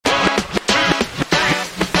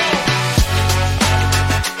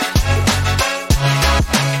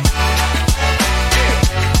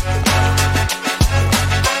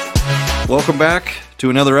Welcome back to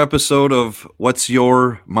another episode of What's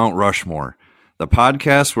Your Mount Rushmore, the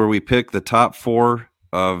podcast where we pick the top 4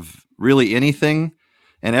 of really anything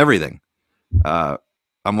and everything. I'm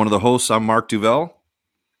one of the hosts. I'm Mark Duvel.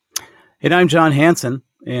 And I'm John Hansen.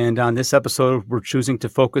 And on this episode, we're choosing to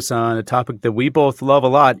focus on a topic that we both love a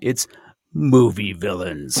lot. It's movie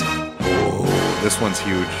villains. Oh, this one's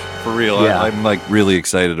huge. For real. Yeah. I'm like really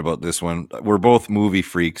excited about this one. We're both movie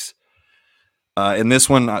freaks. And this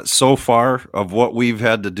one, so far, of what we've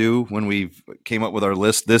had to do when we came up with our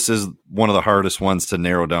list, this is one of the hardest ones to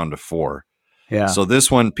narrow down to 4. Yeah. So this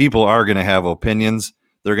one, people are going to have opinions.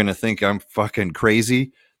 They're going to think I'm fucking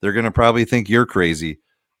crazy. They're going to probably think you're crazy.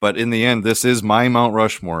 But in the end, this is my Mount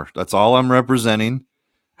Rushmore. That's all I'm representing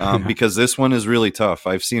because this one is really tough.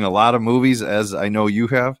 I've seen a lot of movies, as I know you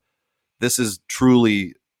have. This is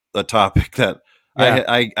truly a topic that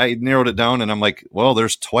I narrowed it down, and I'm like, well,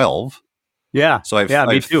 there's 12. Yeah. So me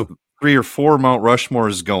I've too. 3 or 4 Mount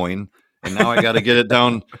Rushmores going, and now I got to get it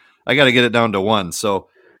down. I got to get it down to 1. So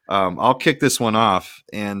I'll kick this one off,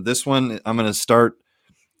 and this one I'm going to start.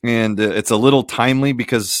 And it's a little timely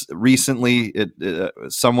because recently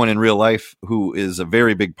someone in real life who is a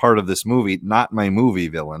very big part of this movie, not my movie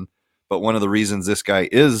villain, but one of the reasons this guy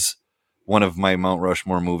is one of my Mount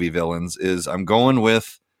Rushmore movie villains is I'm going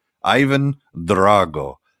with Ivan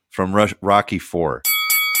Drago from Rocky IV.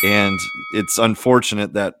 And it's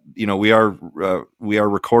unfortunate that, you know, we are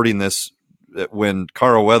recording this when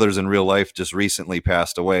Carl Weathers in real life just recently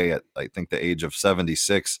passed away at, I think, the age of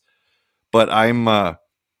 76. But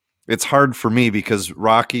it's hard for me because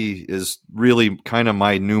Rocky is really kind of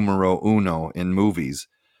my numero uno in movies.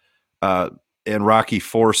 And Rocky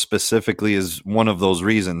IV specifically is one of those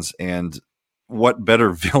reasons. And what better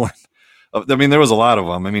villain? I mean, there was a lot of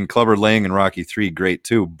them. I mean, Clubber Lang and Rocky III, great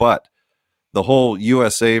too. But the whole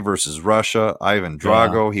USA versus Russia, Ivan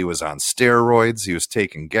Drago, He was on steroids. He was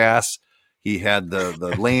taking gas. He had the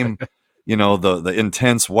lame, you know, the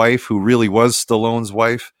intense wife who really was Stallone's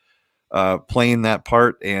wife. Playing that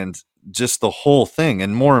part, and just the whole thing,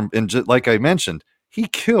 and more, and just like I mentioned, he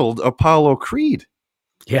killed Apollo Creed.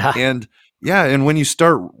 And when you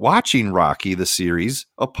start watching Rocky the series,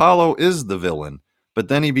 Apollo is the villain, but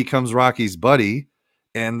then he becomes Rocky's buddy,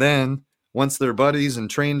 and then once they're buddies and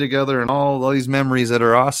train together, and all these memories that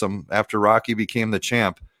are awesome after Rocky became the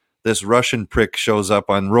champ, this Russian prick shows up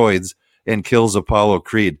on roids and kills Apollo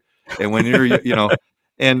Creed. And when you're, you know.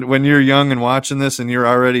 And when you're young and watching this and you're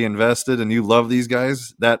already invested and you love these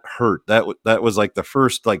guys, that hurt. That was like the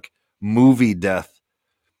first like movie death.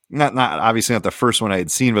 Not obviously not the first one I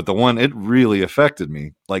had seen, but the one it really affected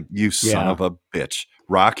me. Like, you son of a bitch.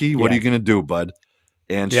 Rocky, what are you going to do, bud?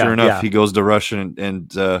 And sure enough, he goes to Russian and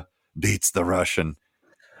beats the Russian.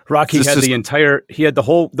 Rocky had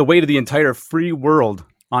the weight of the entire free world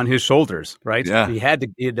on his shoulders, right? Yeah. He had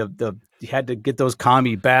to get those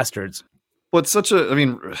commie bastards. Well, it's such a, I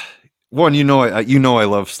mean, one, I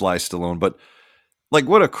love Sly Stallone, but like,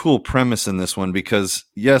 what a cool premise in this one, because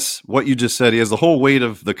yes, what you just said, he has the whole weight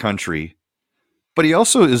of the country, but he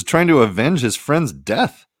also is trying to avenge his friend's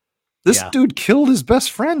death. This dude killed his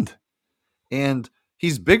best friend, and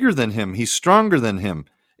he's bigger than him. He's stronger than him.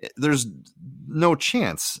 There's no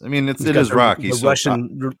chance. I mean, it is Rocky.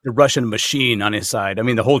 The Russian machine on his side. I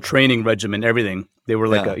mean, the whole training regimen, everything. They were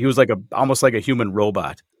like he was like almost like a human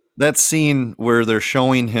robot. That scene where they're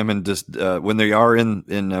showing him and just when they are in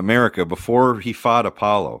America before he fought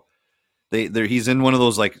Apollo, he's in one of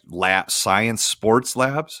those like science sports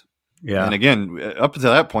labs. Yeah. And again, up to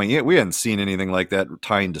that point, we hadn't seen anything like that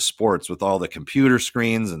tying to sports with all the computer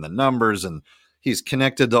screens and the numbers, and he's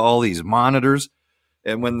connected to all these monitors.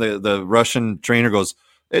 And when the Russian trainer goes,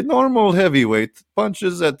 a normal heavyweight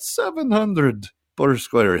punches at 700 per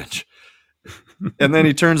square inch. And then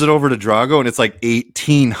he turns it over to Drago, and it's like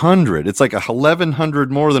 1,800. It's like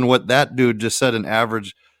 1,100 more than what that dude just said an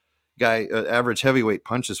average heavyweight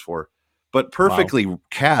punches for. But perfectly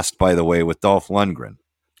cast, by the way, with Dolph Lundgren.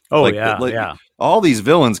 Oh, All these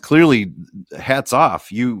villains, clearly, hats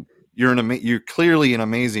off. You're clearly an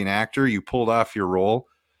amazing actor. You pulled off your role.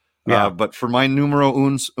 Yeah. But for my numero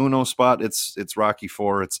uno spot, it's Rocky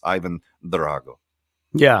IV. It's Ivan Drago.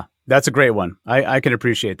 Yeah. That's a great one. I can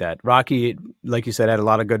appreciate that. Rocky, like you said, had a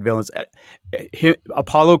lot of good villains.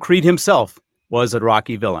 Apollo Creed himself was a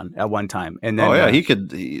Rocky villain at one time. And then,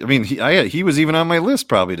 he was even on my list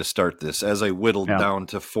probably to start this as I whittled down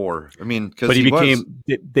to 4. I mean, because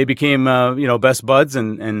they became best buds,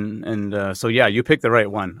 and so you picked the right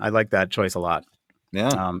one. I like that choice a lot.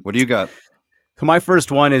 Yeah. What do you got? So my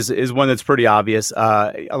first one is one that's pretty obvious.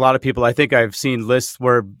 A lot of people, I think I've seen lists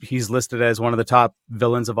where he's listed as one of the top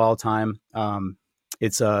villains of all time.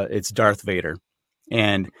 it's Darth Vader,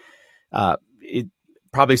 and it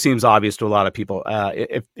probably seems obvious to a lot of people.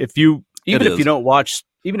 If you don't watch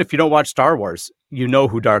Star Wars, you know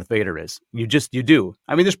who Darth Vader is. You do.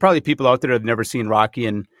 I mean, there's probably people out there that have never seen Rocky,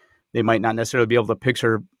 and they might not necessarily be able to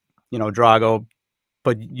picture, Drago,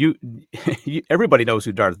 but everybody knows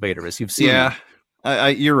who Darth Vader is. You've seen him.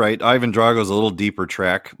 You're right. Ivan Drago's a little deeper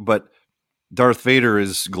track, but Darth Vader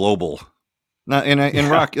is global. Now, in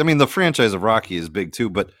Rocky, I mean, the franchise of Rocky is big too,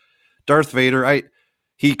 but Darth Vader,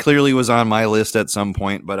 he clearly was on my list at some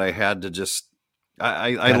point, but I had to just.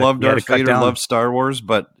 I love Darth Vader, love Star Wars,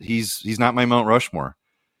 but he's not my Mount Rushmore.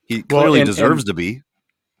 He clearly deserves to be.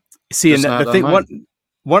 See, and the thing,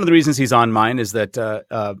 one of the reasons he's on mine is that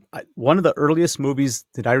one of the earliest movies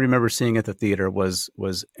that I remember seeing at the theater was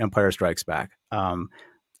Empire Strikes Back.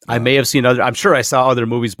 I may have seen I'm sure I saw other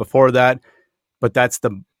movies before that, but that's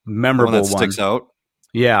the memorable one that sticks out.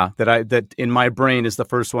 Yeah, that in my brain is the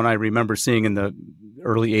first one I remember seeing in the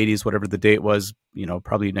early 80s, whatever the date was,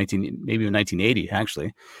 probably 1980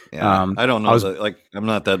 actually. Yeah, I don't know. I'm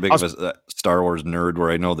not that big of a Star Wars nerd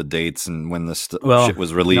where I know the dates and when the shit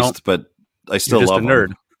was released, but I still love a nerd.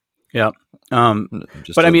 him. Yeah.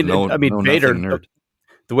 But I mean, Vader,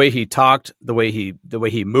 the way he talked, the way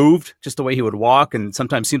he moved, just the way he would walk, and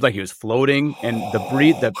sometimes seems like he was floating, and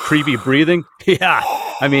the creepy breathing. Yeah.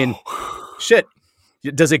 I mean, shit.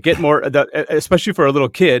 Does it get more, especially for a little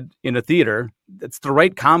kid in a theater? It's the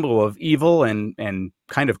right combo of evil and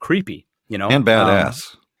kind of creepy, and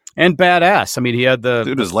badass. I mean, he had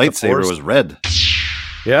his lightsaber was red.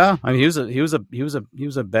 Yeah, I mean, he was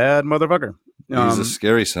a bad motherfucker. He was a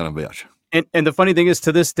scary son of a bitch. And the funny thing is,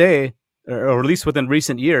 to this day, or at least within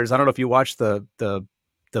recent years, I don't know if you watched the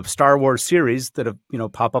Star Wars series that have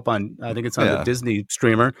pop up on. I think it's on the Disney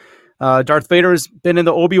streamer. Darth Vader has been in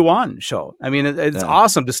the Obi-Wan show. I mean, it's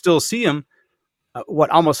awesome to still see him.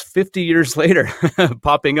 Almost 50 years later,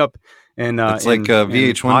 popping up, and it's like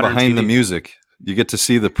VH1 behind TV. The music. You get to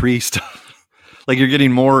see the priest. Like you're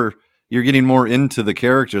getting more into the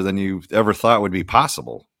character than you ever thought would be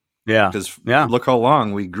possible. Yeah, because look how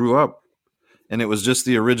long we grew up, and it was just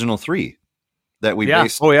the original 3 that we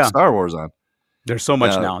based Star Wars on. There's so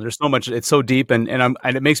much now. There's so much. It's so deep, and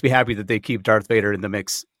it makes me happy that they keep Darth Vader in the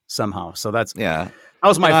mix somehow. So that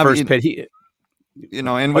was my first pick.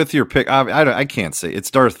 And with your pick, I can't say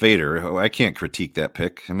it's Darth Vader. I can't critique that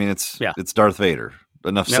pick. I mean, it's Darth Vader.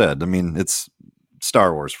 Enough said. I mean, it's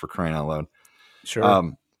Star Wars, for crying out loud.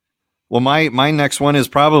 Sure. Well, my next one is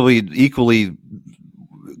probably equally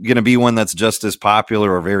going to be one that's just as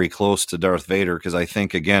popular or very close to Darth Vader, because I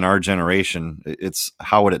think, again, our generation, it's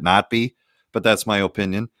how would it not be? But that's my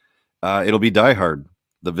opinion. It'll be Die Hard.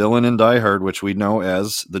 The villain in Die Hard, which we know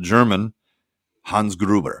as the German Hans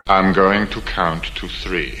Gruber. I'm going to count to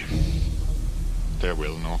 3. There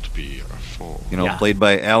will not be a 4. Played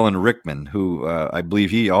by Alan Rickman, who I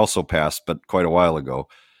believe he also passed, but quite a while ago.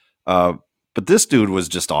 But this dude was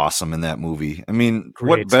just awesome in that movie. I mean,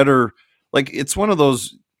 what better? Like, it's one of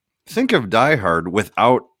those. Think of Die Hard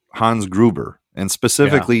without Hans Gruber, and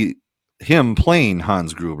specifically him playing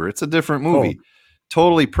Hans Gruber. It's a different movie.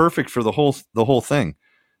 Totally perfect for the whole thing.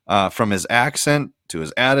 From his accent to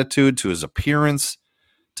his attitude to his appearance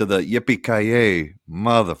to the yippee-ki-yay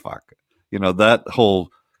motherfucker. That whole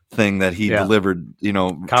thing that he delivered,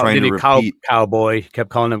 trying to repeat. Cowboy. Kept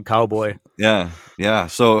calling him Cowboy. Yeah.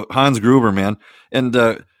 So Hans Gruber, man.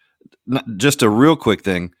 And just a real quick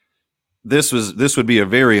thing. This would be a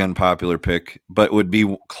very unpopular pick, but would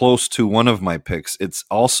be close to one of my picks. It's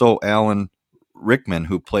also Alan Rickman,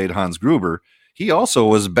 who played Hans Gruber. He also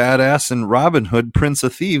was badass in Robin Hood, Prince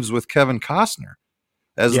of Thieves with Kevin Costner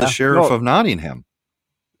as the sheriff of Nottingham.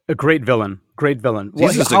 A great villain.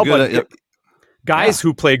 Well, guys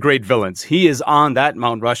who play great villains. He is on that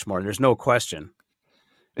Mount Rushmore. There's no question.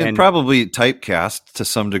 And probably typecast to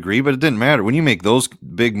some degree, but it didn't matter. When you make those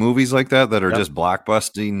big movies like that are just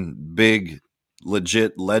blockbusting, big,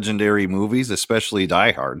 legit, legendary movies, especially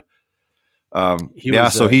Die Hard.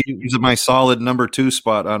 He's my solid number 2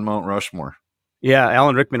 spot on Mount Rushmore. Yeah,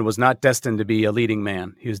 Alan Rickman was not destined to be a leading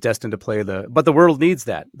man. He was destined to play but the world needs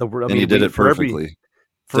that. He did it perfectly.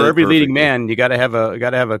 For every leading man, you got to have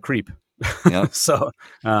a creep. Yeah. So,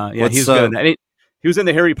 he's good. And he was in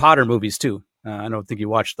the Harry Potter movies too. I don't think you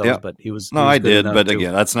watched those, but he was. No, I did, but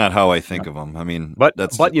again, that's not how I think of him. I mean, but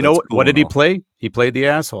cool. What did he play? He played the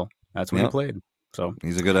asshole. That's what he played. So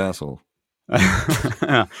he's a good asshole.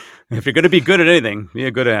 If you're going to be good at anything, be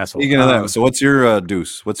a good asshole. Speaking of that, so what's your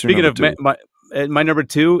deuce? What's your number 2? My number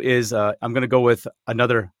 2 is I'm going to go with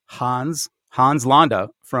another Hans Landa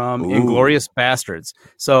from Inglourious Bastards.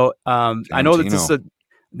 So I know that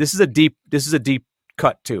this is a deep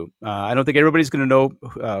cut too. I don't think everybody's going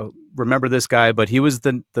to remember this guy, but he was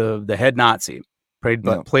the head Nazi,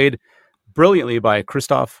 played brilliantly by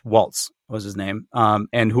Christoph Waltz was his name,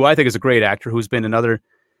 and who I think is a great actor who's been in other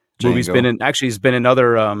movies. He's been in other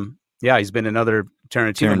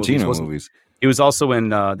Tarantino movies. He was also in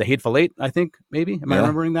The Hateful Eight, I think, maybe. Am I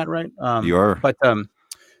remembering that right? You are. But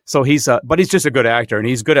so he's just a good actor, and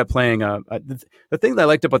he's good at playing. The thing that I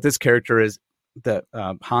liked about this character is that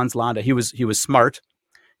Hans Landa. He was smart.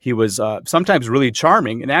 He was sometimes really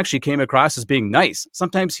charming, and actually came across as being nice.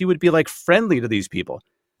 Sometimes he would be like friendly to these people,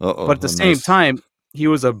 but at the same time, he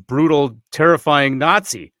was a brutal, terrifying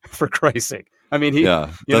Nazi. For Christ's sake, I mean,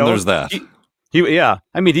 there's that.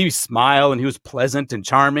 I mean, he smiled and he was pleasant and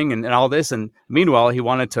charming and all this. And meanwhile, he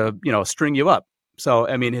wanted to, string you up. So,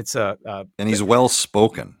 I mean, it's and he's well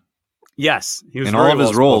spoken. Yes. He was in all of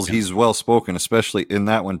his roles, he's well spoken, especially in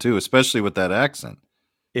that one too, especially with that accent.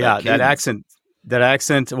 Yeah. That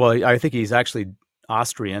accent. Well, I think he's actually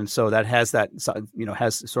Austrian. So that has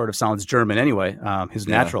sort of sounds German anyway, his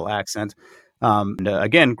natural accent. And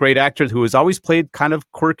again, great actor who has always played kind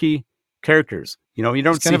of quirky characters. You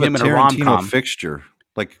don't see him in a rom-com fixture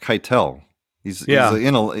like Keitel.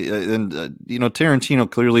 Tarantino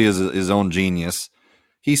clearly is his own genius.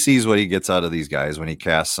 He sees what he gets out of these guys when he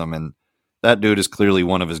casts them, and that dude is clearly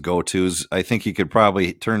one of his go-tos. I think he could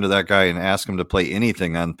probably turn to that guy and ask him to play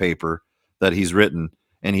anything on paper that he's written,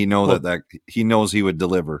 and he knows he knows he would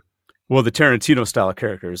deliver. Well, the Tarantino style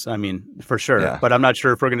characters, I mean, for sure. Yeah. But I'm not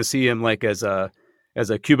sure if we're going to see him like as a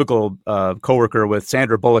cubicle coworker with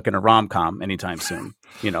Sandra Bullock in a rom-com anytime soon.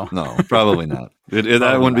 No, probably not.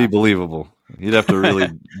 That wouldn't be believable. You'd have to really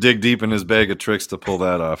dig deep in his bag of tricks to pull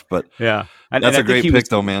that off. But yeah, that's a great pick,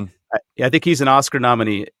 though, man. I think he's an Oscar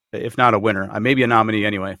nominee, if not a winner. Maybe a nominee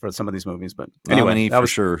anyway for some of these movies. But anyway, nominee for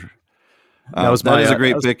sure. That is a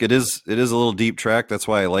great pick. It is a little deep track. That's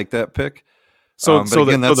why I like that pick. So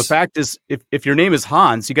the fact is, if your name is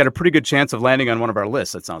Hans, you got a pretty good chance of landing on one of our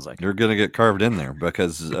lists. It sounds like you're going to get carved in there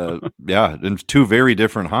because, and two very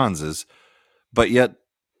different Hanses, but yet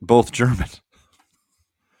both German.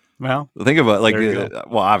 Well, think about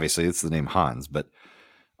obviously it's the name Hans, but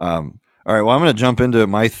all right. Well, I'm going to jump into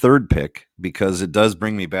my third pick because it does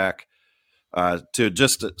bring me back to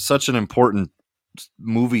just such an important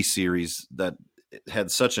movie series that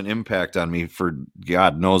had such an impact on me for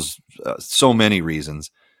God knows so many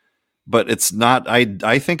reasons, but it's not,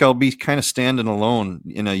 I think I'll be kind of standing alone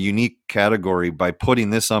in a unique category by putting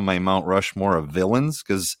this on my Mount Rushmore of villains.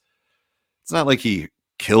 Cause it's not like he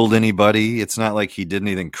killed anybody. It's not like he did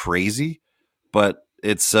anything crazy, but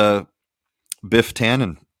it's Biff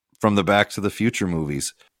Tannen from the Back to the Future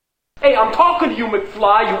movies. Hey, I'm talking to you,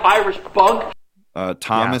 McFly, you Irish bug.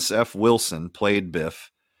 Thomas F. Wilson played Biff.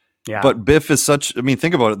 Yeah. But Biff is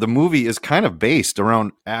think about it. The movie is kind of based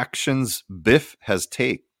around actions Biff has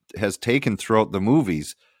taken throughout the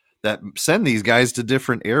movies that send these guys to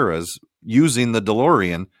different eras using the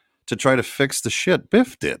DeLorean to try to fix the shit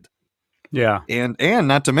Biff did. Yeah. And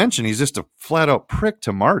not to mention, he's just a flat out prick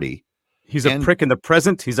to Marty. He's a prick in the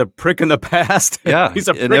present. He's a prick in the past. Yeah. He's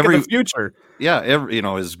a prick in the future. Yeah.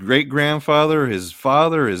 His great grandfather, his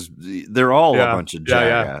father, they're all a bunch of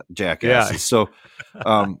jackasses. Yeah. So,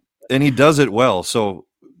 and he does it well. So,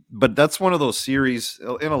 but that's one of those series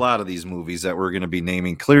in a lot of these movies that we're going to be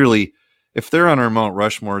naming. Clearly, if they're on our Mount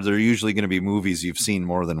Rushmore, they're usually going to be movies you've seen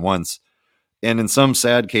more than once. And in some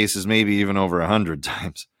sad cases, maybe even over 100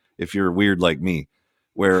 times, if you're weird like me,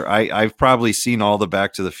 where I've probably seen all the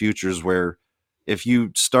Back to the Futures where if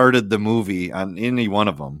you started the movie on any one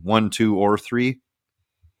of them, 1, 2, or 3,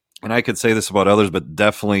 and I could say this about others, but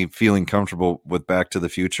definitely feeling comfortable with Back to the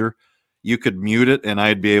Future, you could mute it and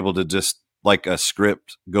I'd be able to just like a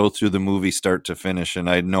script go through the movie start to finish and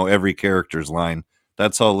I'd know every character's line.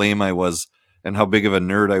 That's how lame I was and how big of a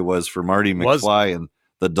nerd I was for Marty McFly and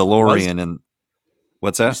the DeLorean. And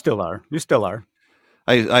what's that? You still are.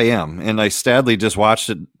 I am. And I sadly just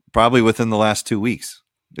watched it probably within the last 2 weeks.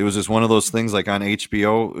 It was just one of those things like on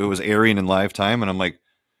HBO, it was airing in live time. And I'm like,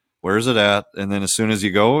 where's it at? And then as soon as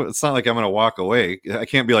you go, it's not like I'm going to walk away. I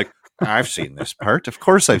can't be like, I've seen this part. Of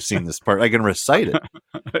course I've seen this part. I can recite it.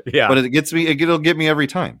 Yeah. But it'll get me every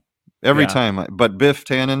time. Every time. But Biff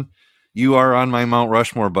Tannen, you are on my Mount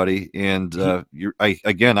Rushmore, buddy. And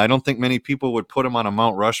I don't think many people would put him on a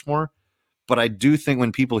Mount Rushmore, but I do think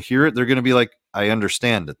when people hear it, they're going to be like, I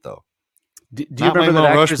understand it though. Do you remember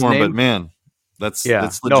that actor's Rushmore, name? But man, that's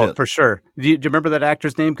legit. No, for sure. Do you remember that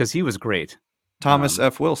actor's name? Because he was great. Thomas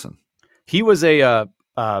F. Wilson. He was I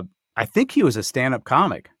think he was a stand-up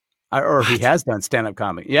comic. Or he has done stand-up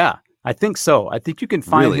comedy. Yeah, I think so. I think you can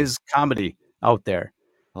find his comedy out there.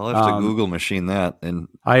 I'll have to Google machine that, and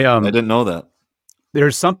I didn't know that.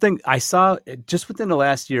 There's something I saw just within the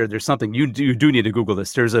last year. There's something you do need to Google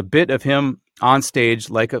this. There's a bit of him on stage,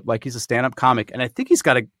 like he's a stand-up comic, and I think he's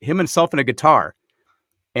got himself and a guitar,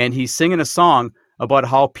 and he's singing a song about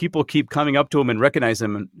how people keep coming up to him and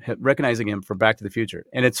recognizing him from Back to the Future,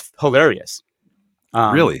 and it's hilarious.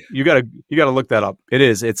 Really, you gotta look that up. It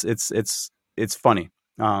is. It's funny.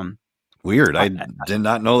 Weird. I did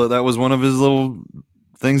not know that was one of his little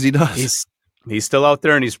things he does. He's still out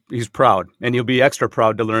there, and he's proud, and he'll be extra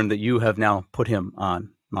proud to learn that you have now put him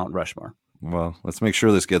on Mount Rushmore. Well, let's make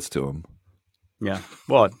sure this gets to him. Yeah.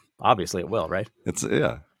 Well, obviously it will, right?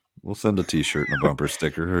 We'll send a T-shirt and a bumper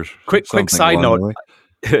sticker. Or quick side note.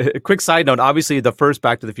 Quick side note. Obviously, the first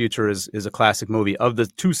Back to the Future is a classic movie. Of the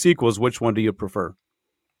two sequels, which one do you prefer?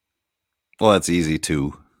 Well, that's easy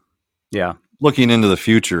too. Yeah. Looking into the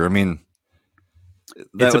future, I mean,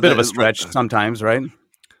 it's a bit of a stretch sometimes, right?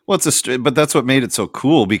 Well, but that's what made it so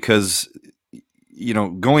cool, because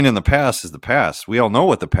going in the past is the past. We all know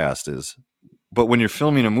what the past is, but when you're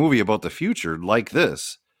filming a movie about the future like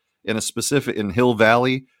this, in Hill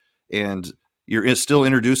Valley, and you're still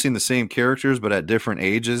introducing the same characters but at different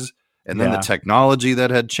ages, and then the technology that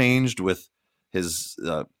had changed with his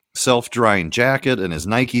self-drying jacket and his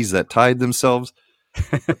Nikes that tied themselves.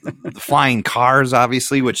 The flying cars,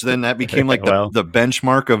 obviously, which then that became like the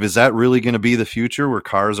benchmark of, is that really going to be the future where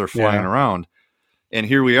cars are flying around? And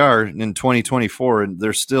here we are in 2024, and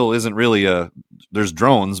there still isn't really there's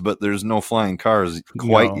drones, but there's no flying cars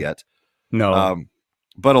quite yet. No.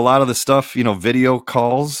 But a lot of the stuff, video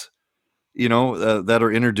calls, that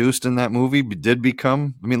are introduced in that movie did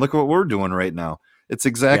become, I mean, look at what we're doing right now. It's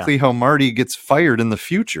exactly how Marty gets fired in the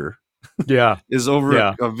future. Yeah. Is over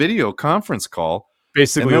a video conference call.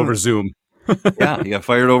 Basically over Zoom. Yeah, he got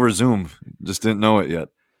fired over Zoom. Just didn't know it yet.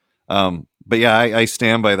 But yeah, I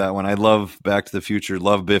stand by that one. I love Back to the Future,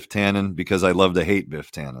 love Biff Tannen, because I love to hate Biff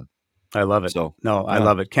Tannen. I love it. I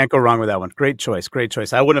love it. Can't go wrong with that one. Great choice.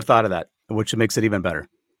 I wouldn't have thought of that, which makes it even better.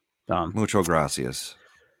 Mucho gracias.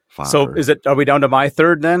 Father. So are we down to my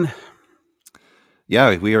third then?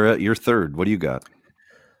 Yeah, we are at your third. What do you got?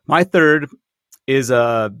 My third is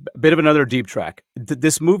a bit of another deep track.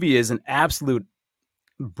 This movie is an absolute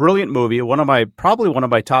brilliant movie. Probably one of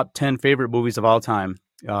my top 10 favorite movies of all time.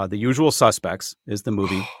 The Usual Suspects is the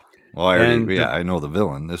movie. Well, I know the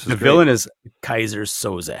villain. The villain is Kaiser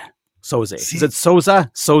Soze. Is it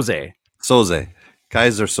Souza? Soze.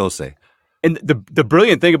 Kaiser Soze. And the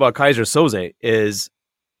brilliant thing about Kaiser Soze is,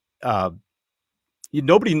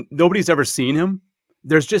 nobody's ever seen him.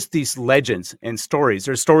 There's just these legends and stories.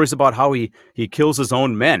 There's stories about how he kills his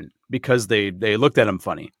own men because they looked at him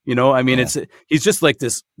funny. He's just like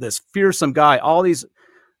this fearsome guy. All these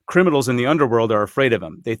criminals in the underworld are afraid of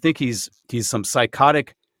him. They think he's some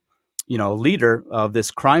psychotic, leader of this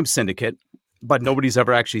crime syndicate, but nobody's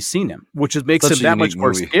ever actually seen him, which makes him that much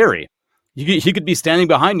more scary. He could be standing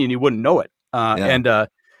behind you and you wouldn't know it. And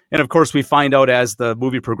of course we find out as the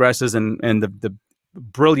movie progresses and the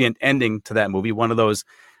brilliant ending to that movie, one of those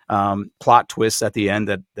plot twists at the end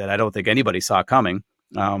that I don't think anybody saw coming.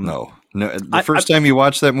 No. The first time you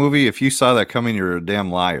watch that movie, if you saw that coming, you're a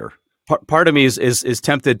damn liar. Part of me is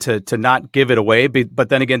tempted to not give it away, but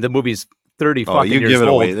then again, the movie's 30 fucking years give it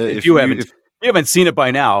old. away. If you haven't seen it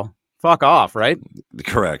by now, fuck off, right?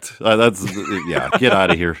 Correct. Get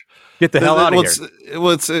out of here. Get the hell out of here.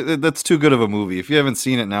 Well, that's too good of a movie. If you haven't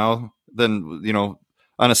seen it now, then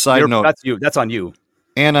on a side note, that's on you.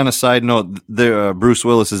 And on a side note, Bruce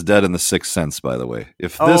Willis is dead in The Sixth Sense, by the way.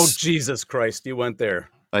 Jesus Christ, you went there.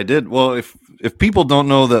 I did. Well, if people don't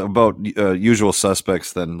know about Usual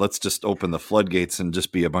Suspects, then let's just open the floodgates and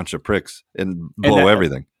just be a bunch of pricks and blow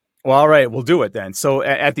everything. Well, all right, we'll do it then. So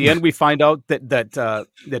at the end, we find out that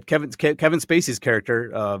Kevin Spacey's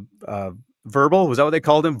character, Verbal, was that what they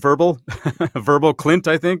called him? Verbal Clint,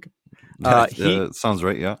 I think. Sounds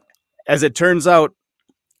right. Yeah. As it turns out,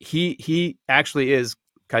 he actually is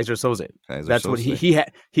Kaiser Soze. That's what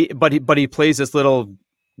but he plays this little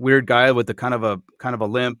weird guy with the kind of a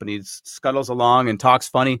limp, and he scuttles along and talks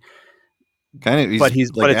funny. He's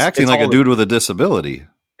acting like a dude with a disability.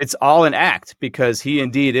 It's all an act, because he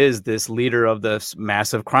indeed is this leader of this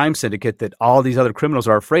massive crime syndicate that all these other criminals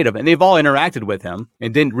are afraid of, and they've all interacted with him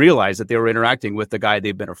and didn't realize that they were interacting with the guy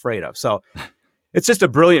they've been afraid of. So it's just a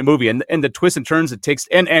brilliant movie, and the twists and turns it takes,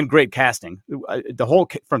 and great casting. The whole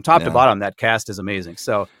from top to bottom, that cast is amazing.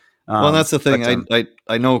 So, well, that's the thing.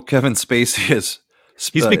 I know Kevin Spacey is.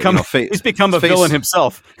 He's become a villain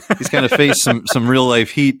himself. He's kind of faced some real life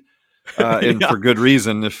heat, and for good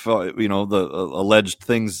reason. If the alleged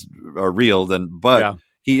things are real, then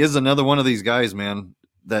he is another one of these guys, man.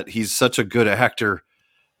 that he's such a good actor.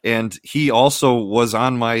 And he also was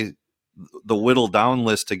on the whittle down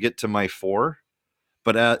list to get to my 4,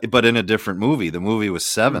 but in a different movie. The movie was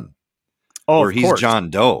 7, where he's John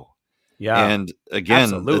Doe. Yeah. And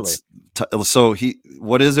again, absolutely.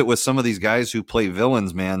 What is it with some of these guys who play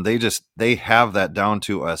villains, man? They have that down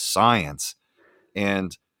to a science.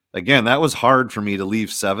 And again, that was hard for me to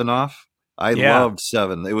leave 7 off. I loved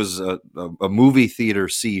 7. It was a movie theater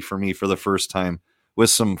see for me for the first time with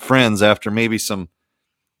some friends after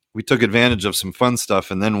we took advantage of some fun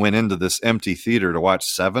stuff and then went into this empty theater to watch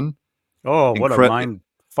 7. Oh, what a mind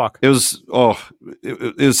fuck. It was,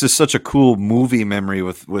 it was just such a cool movie memory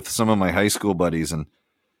with some of my high school buddies. And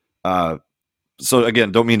so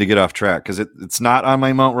again, don't mean to get off track because it's not on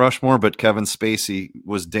my Mount Rushmore, but Kevin Spacey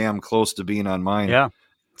was damn close to being on mine. Yeah.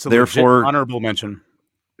 It's therefore honorable mention.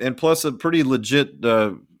 And plus a pretty legit,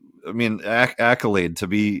 accolade to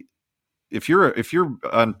be, if you're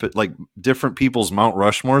on like different people's Mount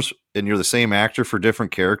Rushmores and you're the same actor for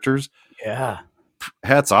different characters. Yeah.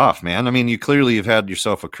 Hats off, man. I mean, you clearly have had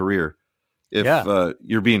yourself a career if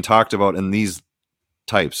you're being talked about in these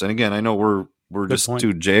types. And again, I know we're just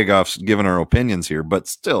two jagoffs giving our opinions here, but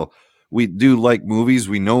still we do like movies.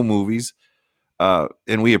 We know movies,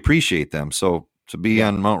 and we appreciate them. So to be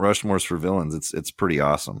on Mount Rushmores for villains, it's pretty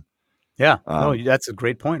awesome. Yeah. That's a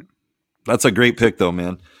great point. That's a great pick though,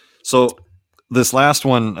 man. So this last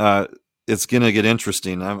one, it's going to get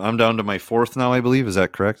interesting. I'm down to my 4th now, I believe. Is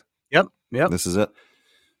that correct? Yep. This is it.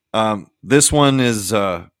 This one is,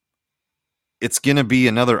 it's going to be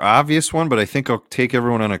another obvious one, but I think I'll take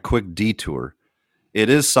everyone on a quick detour. It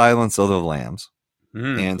is Silence of the Lambs.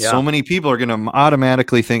 So many people are going to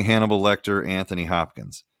automatically think Hannibal Lecter, Anthony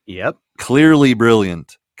Hopkins. Yep. Clearly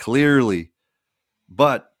brilliant. Clearly.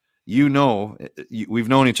 But we've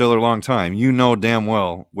known each other a long time. You know damn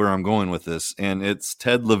well where I'm going with this. And it's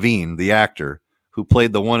Ted Levine, the actor, who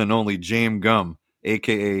played the one and only James Gumb,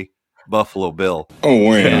 a.k.a. Buffalo Bill. Oh,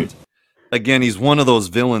 wait. And again, he's one of those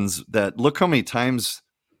villains that look how many times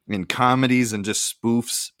in comedies and just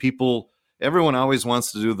spoofs, everyone always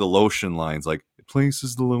wants to do the lotion lines, like it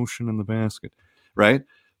places the lotion in the basket, right?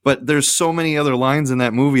 But there's so many other lines in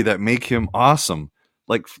that movie that make him awesome.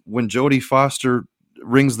 Like when Jodie Foster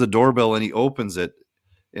rings the doorbell and he opens it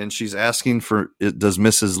and she's asking does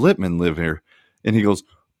Mrs. Lippman live here? And he goes,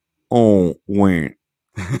 oh, wait.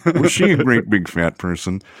 Was she a great big fat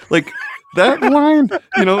person? Like that line,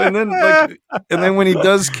 and then when he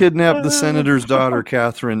does kidnap the senator's daughter,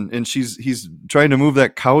 Catherine, and he's trying to move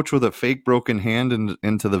that couch with a fake broken hand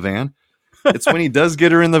into the van. It's when he does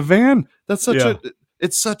get her in the van. That's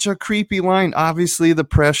it's such a creepy line. Obviously the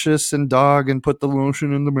precious and dog and put the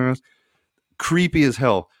lotion in the mask. Creepy as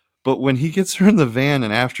hell. But when he gets her in the van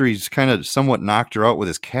and after he's kind of somewhat knocked her out with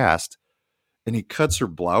his cast and he cuts her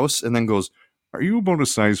blouse and then goes, are you about a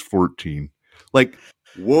size 14? Like,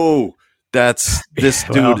 whoa, this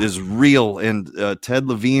dude is real. And Ted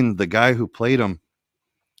Levine, the guy who played him,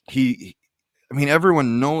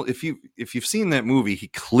 everyone knows if you've seen that movie, he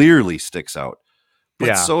clearly sticks out.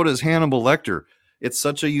 But so does Hannibal Lecter. It's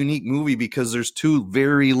such a unique movie because there's two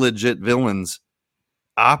very legit villains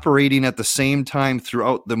operating at the same time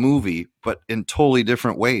throughout the movie, but in totally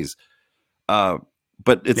different ways.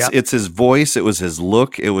 But it's his voice. It was his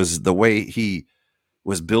look. It was the way he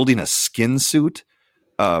was building a skin suit.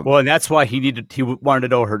 And that's why he wanted to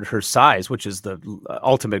know her size, which is the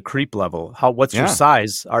ultimate creep level. What's your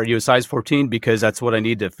size? Are you a size 14? Because that's what I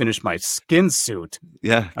need to finish my skin suit.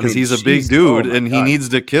 Yeah, because he's a big dude and he needs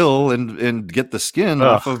to kill and get the skin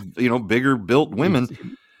off of bigger built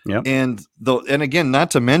women. Yeah, and again,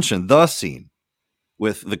 not to mention the scene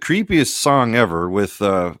with the creepiest song ever with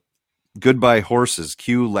Goodbye Horses.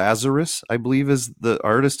 Q Lazarus, I believe, is the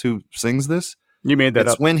artist who sings this. You made that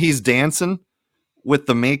up. It's when he's dancing with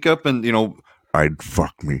the makeup and, I'd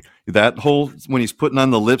fuck me. That whole, when he's putting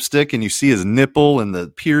on the lipstick and you see his nipple and the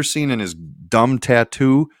piercing and his dumb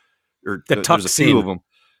tattoo, or the tuck there's a scene. few of them.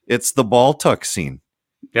 It's the ball tuck scene.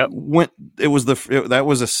 Yep. That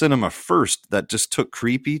was a cinema first that just took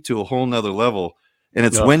creepy to a whole nother level. And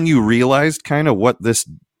it's when you realized kind of what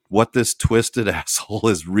this twisted asshole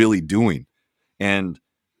is really doing. And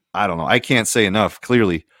I don't know. I can't say enough.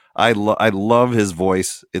 Clearly, I love his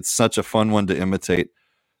voice. It's such a fun one to imitate.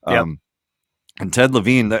 And Ted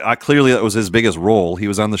Levine, clearly that was his biggest role. He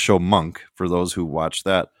was on the show Monk, for those who watched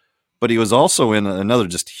that. But he was also in another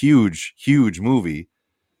just huge, huge movie,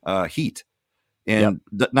 Heat. And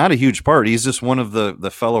not a huge part. He's just one of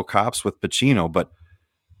the fellow cops with Pacino. But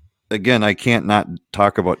again, I can't not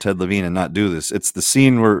talk about Ted Levine and not do this. It's the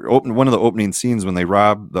scene one of the opening scenes when they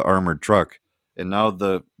rob the armored truck and now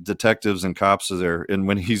the detectives and cops are there. And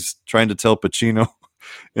when he's trying to tell Pacino,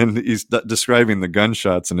 and he's describing the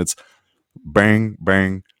gunshots, and it's bang,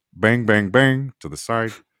 bang, bang, bang, bang to the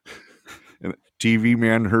side. And TV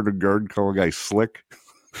man heard a guard call a guy slick.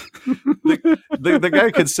 the guy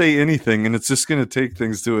could say anything, and it's just going to take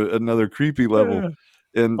things to another creepy level.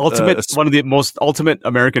 And one of the most ultimate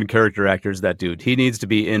American character actors, that dude. He needs to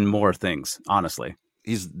be in more things, honestly.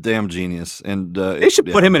 He's damn genius. And they should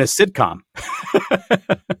put him in a sitcom.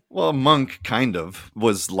 Well, Monk kind of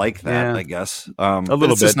was like that, I guess. A little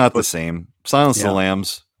bit. It's just not the same. Silence of the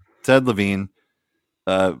Lambs, Ted Levine,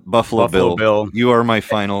 Buffalo Bill. You are my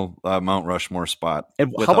final Mount Rushmore spot.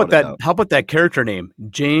 And how about that? How about that character name,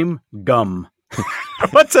 James Gum?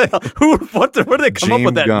 What the hell? Where did they come up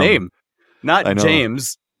with that name? Not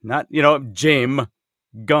James, not James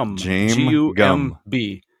Gum. James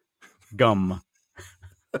G-U-M-B. Gum.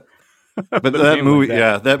 But that movie,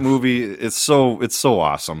 that movie, it's so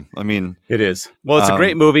awesome. I mean, it is. Well, it's a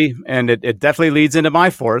great movie, and it definitely leads into my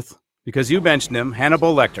fourth, because you mentioned him,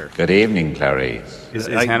 Hannibal Lecter. Good evening, Clarice. It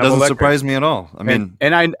doesn't surprise me at all. I mean,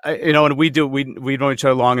 and I and we know each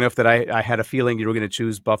other long enough that I had a feeling you were going to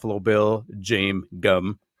choose Buffalo Bill, James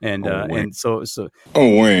Gum, and so.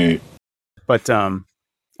 Oh wait. But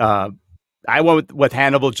I went with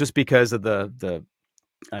Hannibal just because of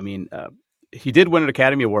he did win an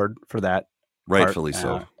Academy Award for that. Rightfully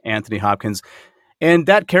so. Anthony Hopkins. And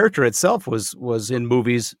that character itself was in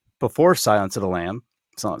movies before Silence of the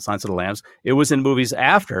Lambs. It was in movies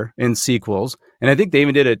after, in sequels. And I think they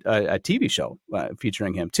even did a TV show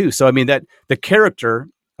featuring him too. So, I mean, that the character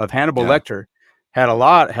of Hannibal Lecter had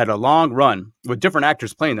a long run with different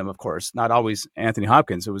actors playing them, of course, not always Anthony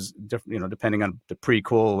Hopkins. It was different, depending on the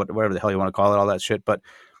prequel, whatever the hell you want to call it, all that shit. But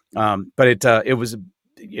it was,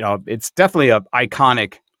 it's definitely a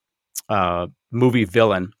iconic movie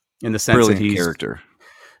villain in the sense that he's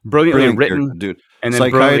brilliantly written, dude. And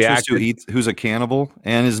then psychiatrist who's a cannibal,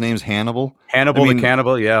 and his name's Hannibal. The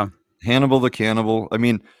cannibal, yeah. Hannibal the cannibal. I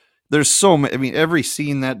mean, there's so many. I mean, every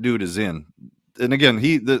scene that dude is in. And again,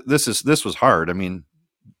 this was hard. I mean,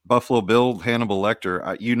 Buffalo Bill, Hannibal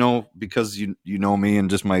Lecter, because you know me and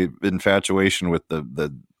just my infatuation with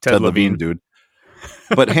the Ted Levine dude.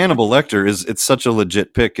 But Hannibal Lecter it's such a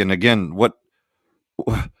legit pick. And again, what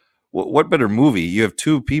better movie? You have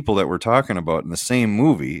two people that we're talking about in the same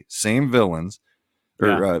movie, same villains,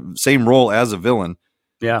 or same role as a villain.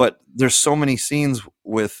 Yeah. But there's so many scenes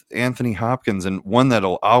with Anthony Hopkins, and one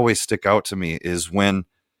that'll always stick out to me is when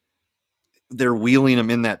they're wheeling him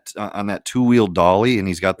in that on that two-wheeled dolly, and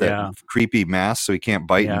he's got that creepy mask so he can't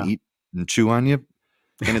bite and eat and chew on you.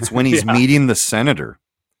 And it's when he's meeting the senator,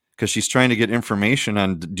 because she's trying to get information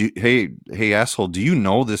on, hey asshole, do you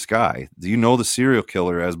know this guy? Do you know the serial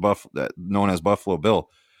killer known as Buffalo Bill?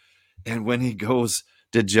 And when he goes,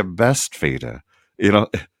 did you best Fada? And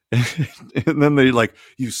then they're like,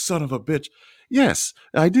 you son of a bitch. Yes,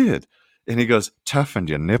 I did. And he goes, toughened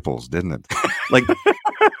your nipples, didn't it? Like,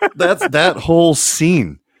 that whole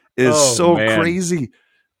scene is crazy.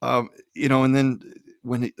 And then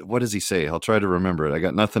what does he say? I'll try to remember it. I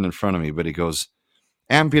got nothing in front of me, but he goes,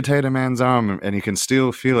 amputate a man's arm and you can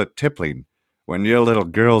still feel it tickling. When your little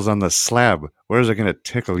girl's on the slab, where's it going to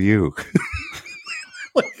tickle you?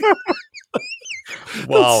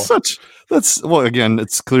 Wow. Again,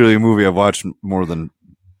 it's clearly a movie I've watched more than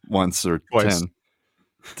once or twice.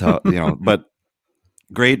 10. But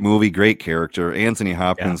great movie, great character. Anthony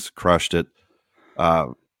Hopkins crushed it.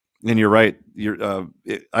 And you're right.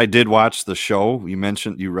 I did watch the show.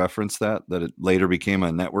 You referenced that it later became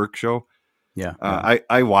a network show. Yeah.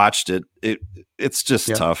 I watched it. It's just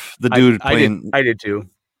tough. The dude playing. I did too.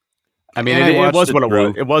 I mean, it was what it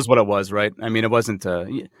was. It was what it was, right? I mean, it wasn't.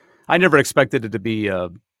 I never expected it to be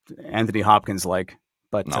Anthony Hopkins like,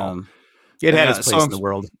 but it had its place in the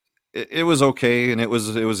world. It was okay, and it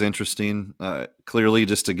was interesting. Clearly,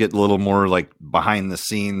 just to get a little more like behind the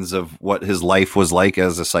scenes of what his life was like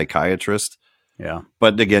as a psychiatrist. Yeah.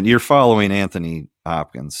 But again, you're following Anthony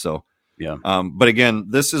Hopkins, so yeah. But again,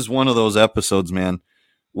 this is one of those episodes, man,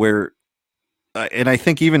 where, and I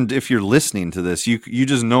think even if you're listening to this, you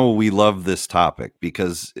just know we love this topic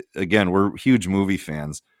because again, we're huge movie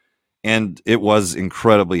fans, and it was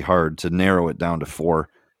incredibly hard to narrow it down to 4.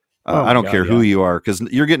 I don't care who you are, because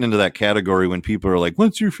you're getting into that category when people are like,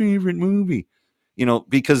 what's your favorite movie?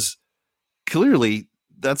 Because clearly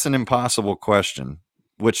that's an impossible question,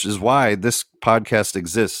 which is why this podcast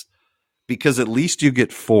exists, because at least you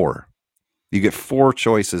get 4. You get 4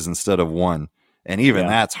 choices instead of 1. And even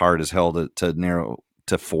that's hard as hell to narrow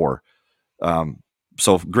to 4.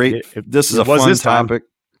 So great. This is a fun topic.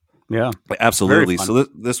 Yeah, absolutely. So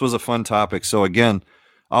this was a fun topic. So again,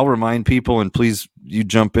 I'll remind people, and please you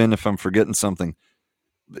jump in if I'm forgetting something.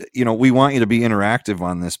 We want you to be interactive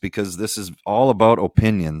on this, because this is all about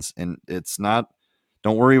opinions, and it's not,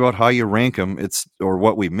 don't worry about how you rank them. It's, or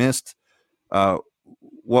what we missed,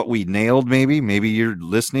 what we nailed. Maybe you're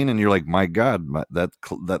listening and you're like, my God,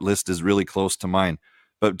 that list is really close to mine,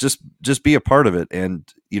 but just be a part of it. And,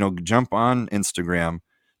 jump on Instagram,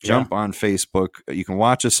 jump on Facebook. You can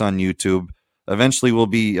watch us on YouTube. Eventually we'll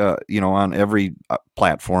be, on every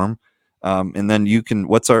platform. And then you can,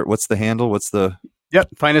 what's the handle? Yep.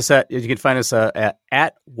 You can find us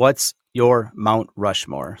at What's Your Mount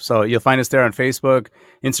Rushmore. So you'll find us there on Facebook,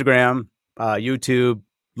 Instagram, YouTube.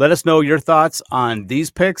 Let us know your thoughts on these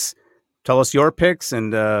picks. Tell us your picks,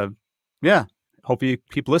 and hope you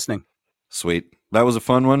keep listening. Sweet. That was a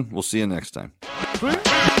fun one. We'll see you next time.